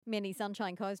Many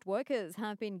Sunshine Coast workers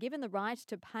have been given the right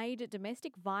to paid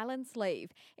domestic violence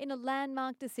leave. In a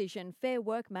landmark decision, Fair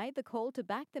Work made the call to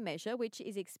back the measure, which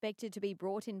is expected to be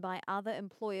brought in by other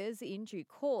employers in due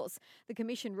course. The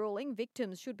Commission ruling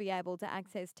victims should be able to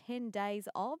access 10 days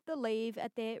of the leave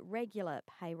at their regular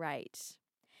pay rate.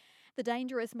 The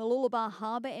dangerous Mooloolaba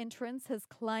Harbour entrance has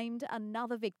claimed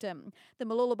another victim. The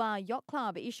Mooloolaba Yacht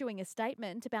Club issuing a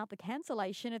statement about the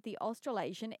cancellation of the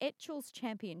Australasian Etchells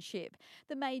Championship.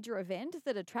 The major event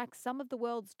that attracts some of the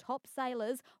world's top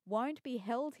sailors won't be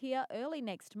held here early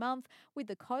next month, with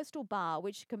the coastal bar,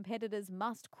 which competitors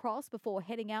must cross before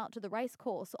heading out to the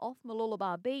racecourse off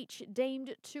Mooloolaba Beach,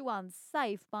 deemed too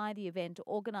unsafe by the event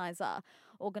organiser.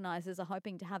 Organisers are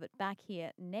hoping to have it back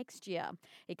here next year.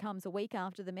 It comes a week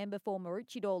after the member for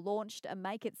Maroochydore launched a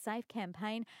Make It Safe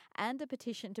campaign and a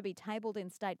petition to be tabled in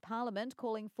state parliament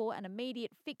calling for an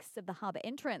immediate fix of the harbour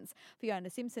entrance. Fiona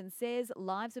Simpson says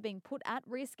lives are being put at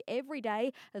risk every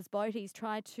day as boaties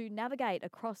try to navigate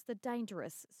across the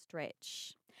dangerous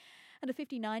stretch. And a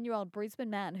 59-year-old Brisbane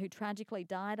man who tragically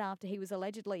died after he was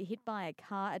allegedly hit by a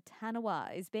car at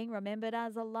Tanawa is being remembered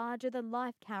as a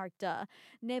larger-than-life character.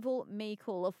 Neville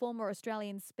Meikle, a former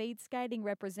Australian speed skating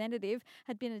representative,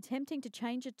 had been attempting to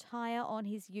change a tyre on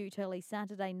his ute early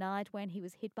Saturday night when he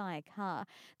was hit by a car.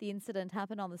 The incident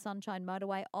happened on the Sunshine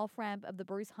Motorway off-ramp of the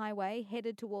Bruce Highway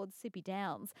headed towards Sippy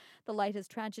Downs. The latest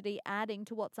tragedy adding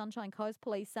to what Sunshine Coast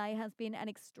Police say has been an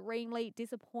extremely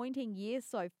disappointing year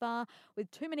so far, with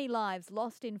too many lives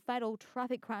lost in fatal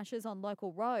traffic crashes on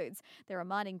local roads. They're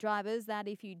reminding drivers that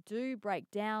if you do break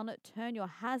down, turn your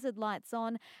hazard lights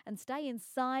on and stay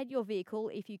inside your vehicle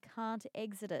if you can't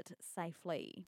exit it safely.